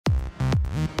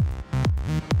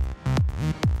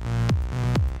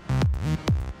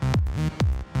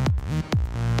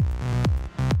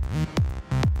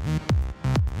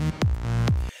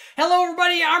Hello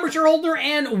everybody, I'm Richard Holdner,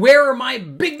 and where are my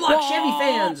big block Chevy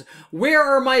fans? Where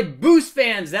are my Boost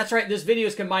fans? That's right, this video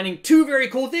is combining two very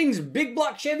cool things, big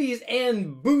block Chevys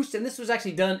and Boost, and this was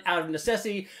actually done out of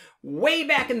necessity. Way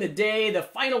back in the day, the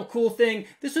final cool thing,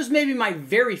 this was maybe my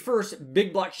very first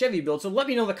big block Chevy build, so let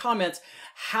me know in the comments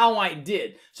how I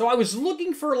did. So I was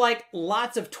looking for like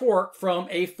lots of torque from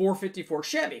a 454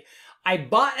 Chevy. I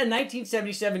bought a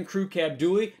 1977 crew cab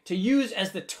dually to use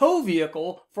as the tow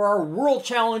vehicle for our World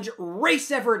Challenge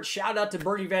race effort. Shout out to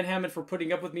Bernie Van Hammond for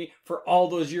putting up with me for all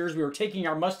those years. We were taking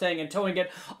our Mustang and towing it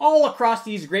all across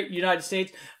these great United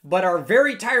States, but our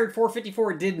very tired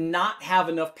 454 did not have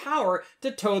enough power to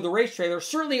tow the race trailer,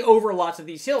 certainly over lots of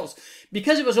these hills.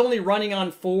 Because it was only running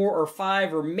on 4 or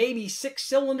 5 or maybe 6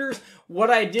 cylinders,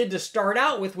 what I did to start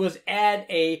out with was add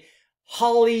a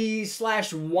Holley /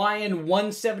 Wyand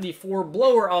 174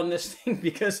 blower on this thing,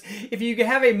 because if you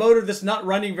have a motor that's not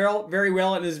running very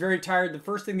well and is very tired, the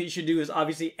first thing that you should do is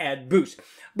obviously add boost.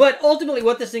 But ultimately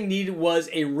what this thing needed was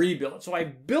a rebuild. So I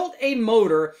built a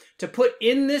motor to put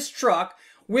in this truck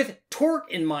with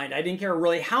torque in mind. I didn't care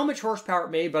really how much horsepower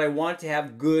it made, but I wanted to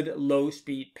have good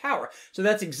low-speed power. So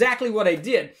that's exactly what I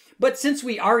did. But since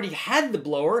we already had the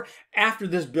blower after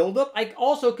this buildup, I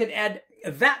also could add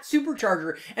that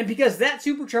supercharger, and because that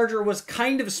supercharger was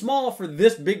kind of small for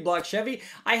this big block Chevy,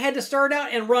 I had to start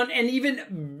out and run an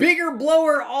even bigger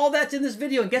blower. All that's in this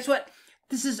video, and guess what?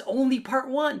 This is only part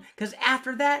 1, because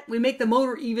after that, we make the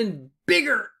motor even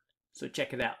bigger. So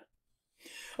check it out.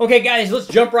 Okay guys, let's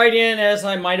jump right in. As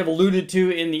I might have alluded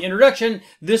to in the introduction,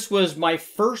 this was my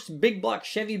first big block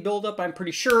Chevy buildup, I'm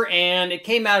pretty sure, and it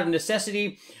came out of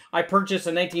necessity. I purchased a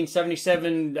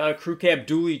 1977 crew cab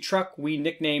dually truck we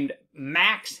nicknamed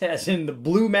Max, as in the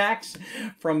Blue Max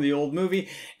from the old movie,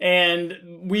 and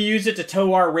we used it to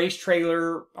tow our race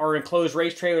trailer, our enclosed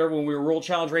race trailer, when we were World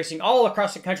Challenge racing all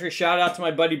across the country. Shout out to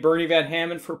my buddy Bernie Van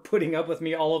Hammond for putting up with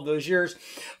me all of those years.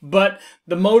 But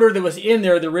the motor that was in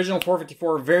there, the original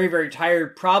 454, very, very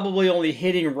tired, probably only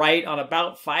hitting right on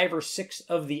about 5 or 6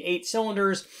 of the 8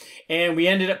 cylinders. And we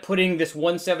ended up putting this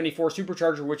 174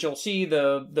 supercharger, which you'll see,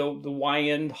 the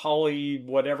Wyand, Holley,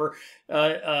 whatever,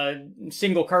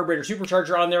 single carburetor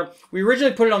supercharger on there. We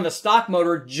originally put it on the stock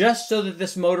motor just so that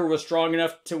this motor was strong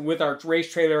enough to, with our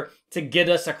race trailer, to get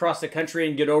us across the country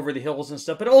and get over the hills and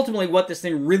stuff. But ultimately what this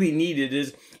thing really needed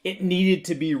is it needed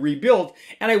to be rebuilt.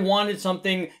 And I wanted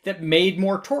something that made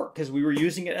more torque because we were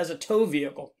using it as a tow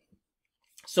vehicle.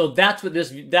 So that's what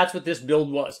this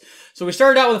build was. So we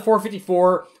started out with a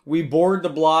 454. We bored the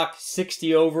block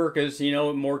 60 over because, you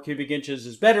know, more cubic inches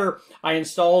is better. I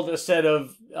installed a set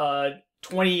of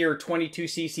 20 or 22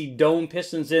 cc dome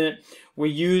pistons in it.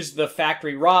 We used the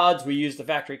factory rods. We used the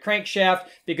factory crankshaft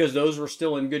because those were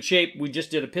still in good shape. We just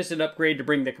did a piston upgrade to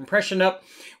bring the compression up.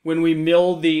 When we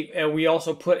milled we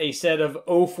also put a set of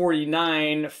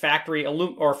 049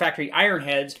 factory iron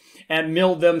heads and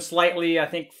milled them slightly, I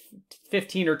think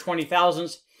 15 or 20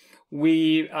 thousandths.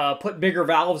 We put bigger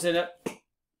valves in it.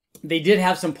 They did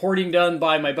have some porting done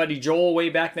by my buddy Joel way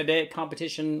back in the day at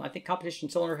Competition, I think Competition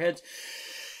Cylinder Heads.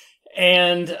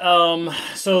 And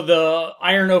so the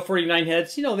iron 049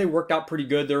 heads, you know, they worked out pretty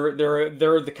good.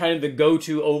 They're the kind of the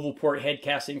go-to oval port head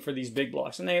casting for these big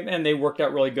blocks, and they worked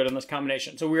out really good in this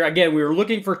combination. So we were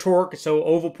looking for torque, so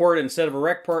oval port instead of a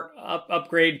rec port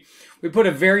upgrade. We put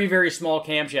a very, very small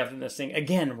camshaft in this thing.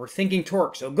 Again, we're thinking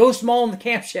torque, so go small in the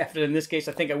camshaft. And in this case,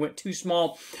 I think I went too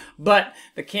small, but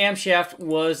the camshaft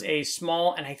was a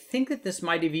small, and I think that this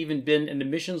might have even been an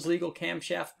emissions legal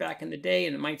camshaft back in the day,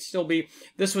 and it might still be.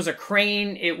 This was a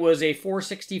crane. It was a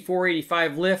 460,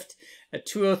 485 lift, a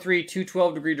 203,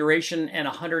 212 degree duration, and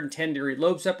 110 degree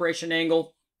lobe separation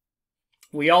angle.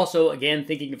 We also, again,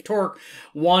 thinking of torque,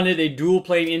 wanted a dual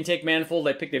plane intake manifold.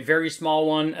 I picked a very small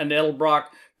one, an Edelbrock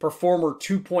Performer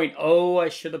 2.0. I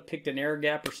should have picked an air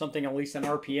gap or something, at least an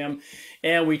RPM.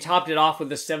 And we topped it off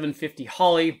with a 750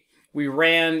 Holley. We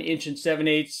ran 1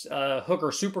 7/8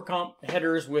 Hooker Super Comp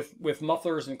headers with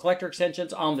mufflers and collector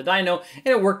extensions on the dyno, and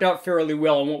it worked out fairly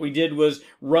well. And what we did was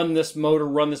run this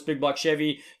big block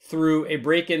Chevy through a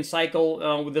break-in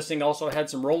cycle. This thing also had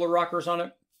some roller rockers on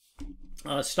it.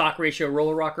 Stock ratio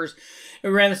roller rockers.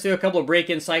 And we ran this through a couple of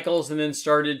break-in cycles and then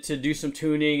started to do some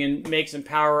tuning and make some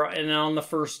power. And on the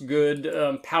first good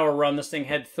power run, this thing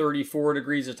had 34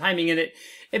 degrees of timing in it.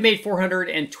 It made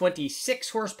 426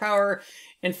 horsepower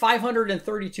and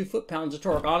 532 foot-pounds of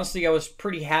torque. Honestly, I was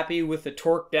pretty happy with the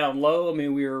torque down low. I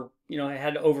mean, we were, you know, I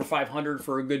had over 500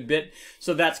 for a good bit,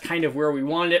 so that's kind of where we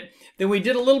wanted it. Then we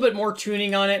did a little bit more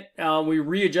tuning on it. We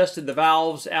readjusted the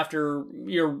valves after,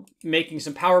 you know, making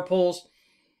some power pulls.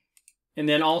 And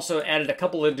then also added a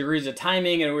couple of degrees of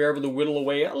timing, and we were able to whittle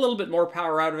away a little bit more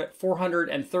power out of it.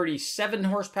 437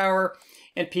 horsepower,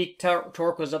 and peak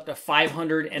torque was up to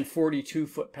 542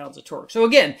 foot-pounds of torque. So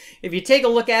again, if you take a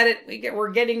look at it,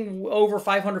 we're getting over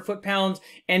 500 foot-pounds,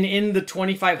 and in the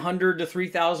 2,500 to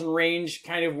 3,000 range,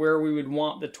 kind of where we would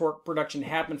want the torque production to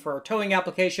happen for our towing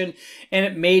application. And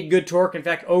it made good torque. In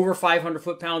fact, over 500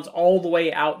 foot-pounds all the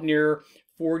way out near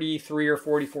 43 or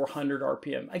 4,400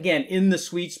 RPM. Again, in the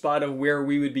sweet spot of where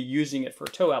we would be using it for a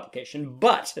tow application.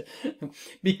 But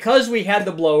because we had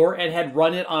the blower and had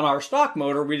run it on our stock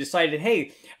motor, we decided,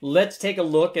 hey, let's take a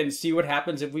look and see what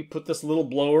happens if we put this little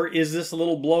blower. Is this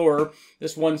little blower,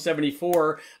 this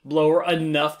 174 blower,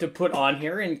 enough to put on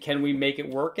here? And can we make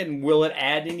it work? And will it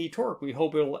add any torque? We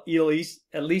hope it'll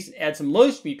at least add some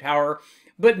low speed power,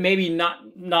 but maybe not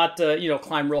you know,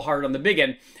 climb real hard on the big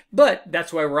end. But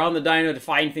that's why we're on the dyno to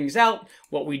find things out.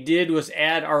 What we did was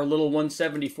add our little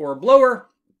 174 blower.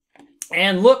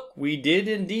 And look, we did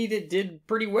indeed, it did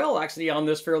pretty well actually on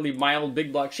this fairly mild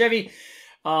big block Chevy.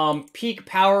 Peak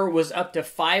power was up to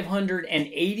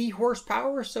 580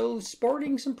 horsepower, so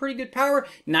sporting some pretty good power.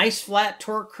 Nice flat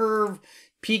torque curve,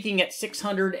 peaking at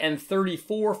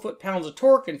 634 foot-pounds of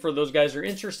torque. And for those guys who are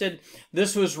interested,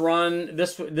 this was run,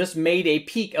 this made a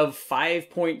peak of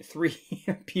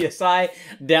 5.3 psi.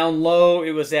 Down low, it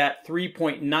was at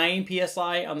 3.9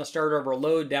 psi on the start of our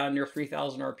load, down near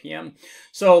 3,000 RPM.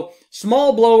 So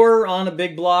small blower on a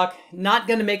big block, not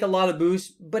going to make a lot of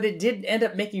boost, but it did end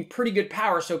up making pretty good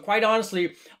power. So quite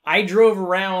honestly, I drove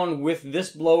around with this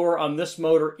blower on this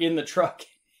motor in the truck.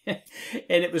 And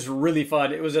it was really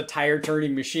fun. It was a tire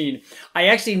turning machine. I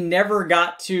actually never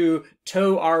got to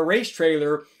tow our race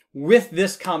trailer with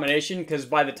this combination, because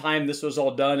by the time this was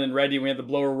all done and ready, we had the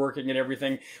blower working and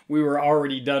everything, we were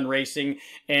already done racing.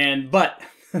 But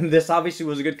this obviously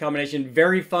was a good combination.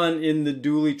 Very fun in the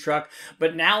dually truck.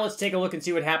 But now let's take a look and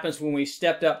see what happens when we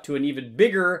stepped up to an even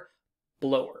bigger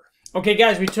blower. Okay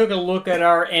guys, we took a look at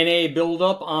our NA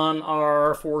buildup on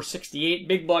our 468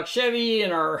 big block Chevy,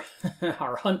 and our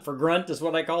our hunt for grunt is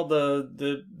what I called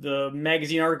the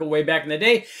magazine article way back in the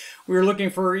day. We were looking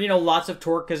for, you know, lots of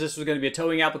torque because this was going to be a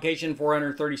towing application,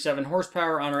 437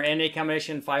 horsepower on our NA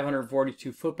combination,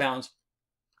 542 foot-pounds.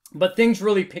 But things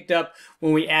really picked up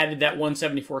when we added that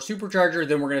 174 supercharger.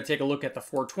 Then we're going to take a look at the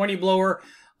 420 blower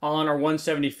on our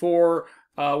 174.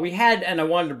 We had, and I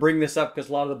wanted to bring this up because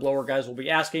a lot of the blower guys will be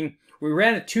asking, we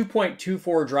ran a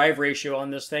 2.24 drive ratio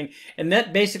on this thing, and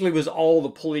that basically was all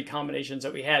the pulley combinations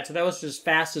that we had. So that was as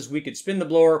fast as we could spin the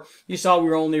blower. You saw we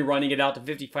were only running it out to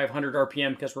 5,500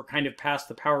 RPM because we're kind of past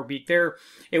the power peak there.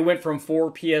 It went from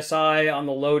 4 PSI on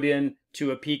the load in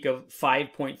to a peak of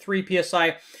 5.3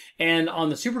 PSI. And on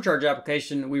the supercharge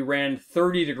application, we ran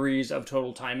 30 degrees of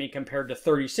total timing compared to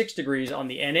 36 degrees on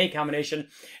the NA combination.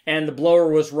 And the blower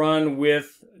was run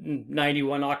with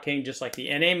 91 octane, just like the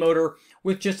NA motor,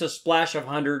 with just a splash of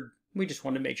 100. We just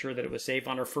wanted to make sure that it was safe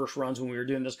on our first runs when we were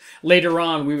doing this. Later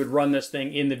on, we would run this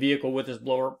thing in the vehicle with this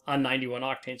blower on 91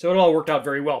 octane. So it all worked out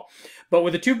very well. But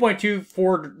with a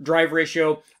 2.24 drive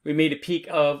ratio, we made a peak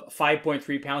of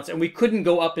 5.3 pounds, and we couldn't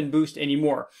go up in boost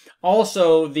anymore.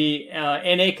 Also, the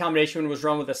NA combination was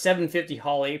run with a 750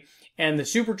 Holley, and the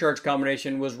supercharged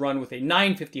combination was run with a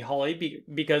 950 Holley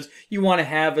because you want to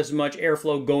have as much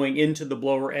airflow going into the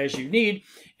blower as you need.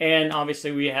 And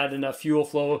obviously we had enough fuel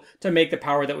flow to make the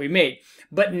power that we made.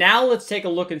 But now let's take a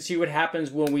look and see what happens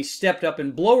when we stepped up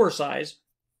in blower size.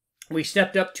 We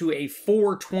stepped up to a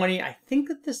 420. I think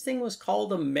that this thing was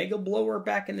called a mega blower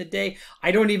back in the day.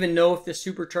 I don't even know if this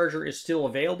supercharger is still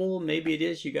available. Maybe it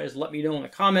is. You guys let me know in the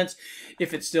comments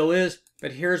if it still is.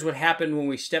 But here's what happened when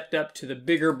we stepped up to the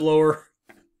bigger blower.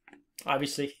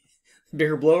 Obviously,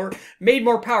 bigger blower made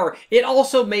more power. It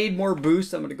also made more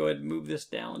boost. I'm going to go ahead and move this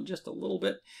down just a little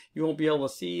bit. You won't be able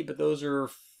to see, but those are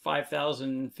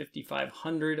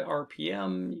 5,500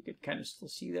 RPM. You could kind of still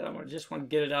see that. Just want to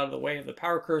get it out of the way of the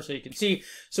power curve so you can see.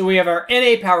 So we have our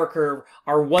NA power curve,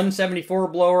 our 174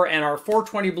 blower, and our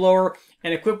 420 blower.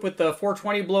 And equipped with the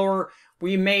 420 blower,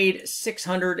 we made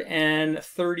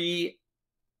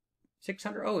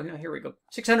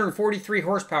 643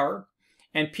 horsepower,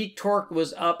 and peak torque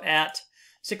was up at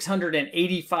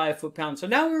 685 foot-pounds. So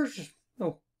now we're just,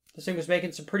 this thing was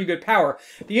making some pretty good power.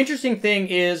 The interesting thing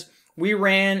is we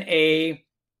ran a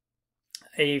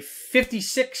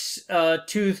 56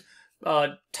 tooth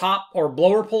top or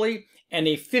blower pulley and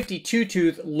a 52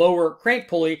 tooth lower crank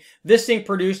pulley. This thing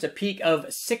produced a peak of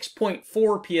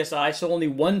 6.4 psi, so only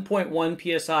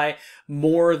 1.1 psi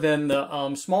more than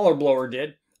the smaller blower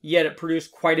did. yet it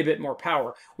produced quite a bit more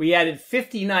power. We added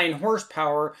 59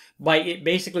 horsepower by it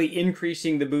basically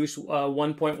increasing the boost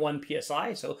 1.1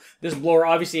 psi. So this blower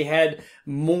obviously had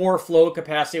more flow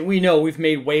capacity. We know we've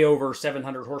made way over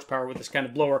 700 horsepower with this kind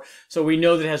of blower, so we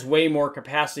know that it has way more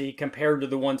capacity compared to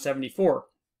the 174.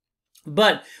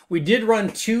 But we did run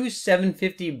two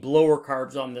 750 blower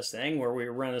carbs on this thing, where we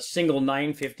ran a single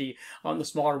 950 on the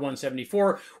smaller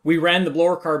 174. We ran the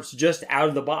blower carbs just out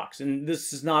of the box, and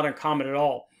this is not uncommon at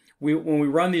all. When we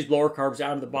run these blower carbs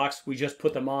out of the box, we just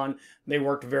put them on. They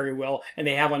worked very well, and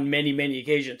they have on many, many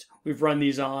occasions. We've run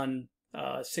these on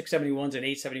 671s and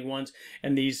 871s,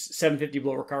 and these 750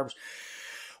 blower carbs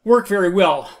work very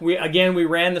well. We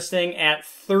ran this thing at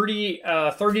 30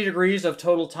 degrees of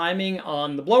total timing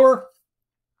on the blower,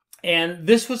 and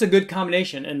this was a good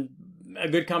combination, and a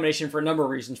good combination for a number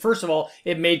of reasons. First of all,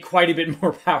 it made quite a bit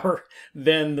more power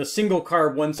than the single carb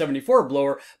 174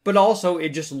 blower, but also it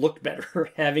just looked better.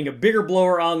 Having a bigger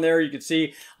blower on there, you can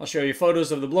see, I'll show you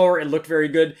photos of the blower, it looked very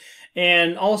good.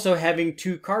 And also having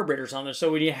two carburetors on there.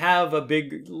 So when you have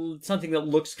something that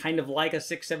looks kind of like a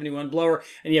 671 blower,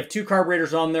 and you have two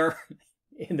carburetors on there,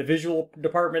 in the visual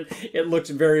department, it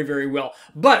looks very, very well.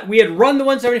 But we had run the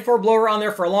 174 blower on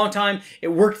there for a long time. It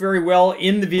worked very well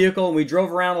in the vehicle, and we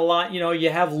drove around a lot. You know, you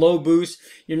have low boost.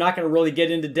 You're not going to really get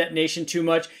into detonation too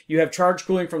much. You have charge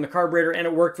cooling from the carburetor, and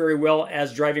it worked very well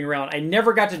as driving around. I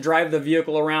never got to drive the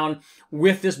vehicle around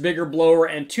with this bigger blower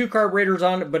and two carburetors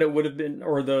on it, but it would have been,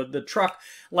 or the truck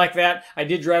like that. I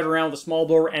did drive around with a small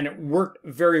blower, and it worked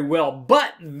very well.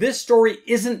 But this story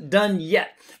isn't done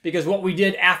yet, because what we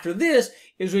did after this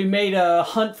is we made a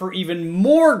hunt for even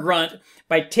more grunt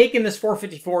by taking this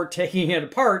 454, taking it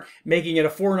apart, making it a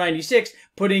 496,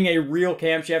 putting a real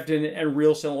camshaft in it and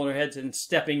real cylinder heads, and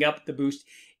stepping up the boost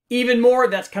even more.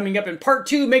 That's coming up in part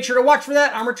 2. Make sure to watch for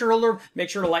that. I'm Richard Holder. Make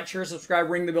sure to like, share, subscribe,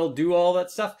 ring the bell, do all that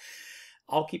stuff.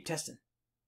 I'll keep testing.